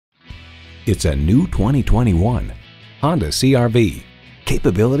It's a new 2021 Honda CR-V.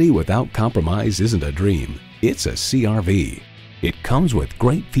 Capability without compromise isn't a dream. It's a CR-V. It comes with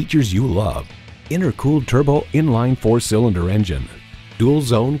great features you love. Intercooled turbo inline 4-cylinder engine, dual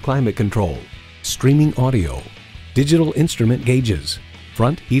zone climate control, streaming audio, digital instrument gauges,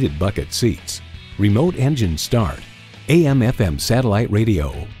 front heated bucket seats, remote engine start, AM/FM satellite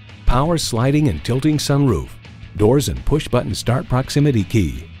radio, power sliding and tilting sunroof, doors and push-button start proximity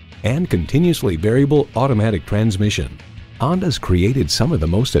key, and continuously variable automatic transmission. Honda's created some of the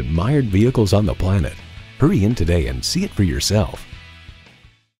most admired vehicles on the planet. Hurry in today and see it for yourself.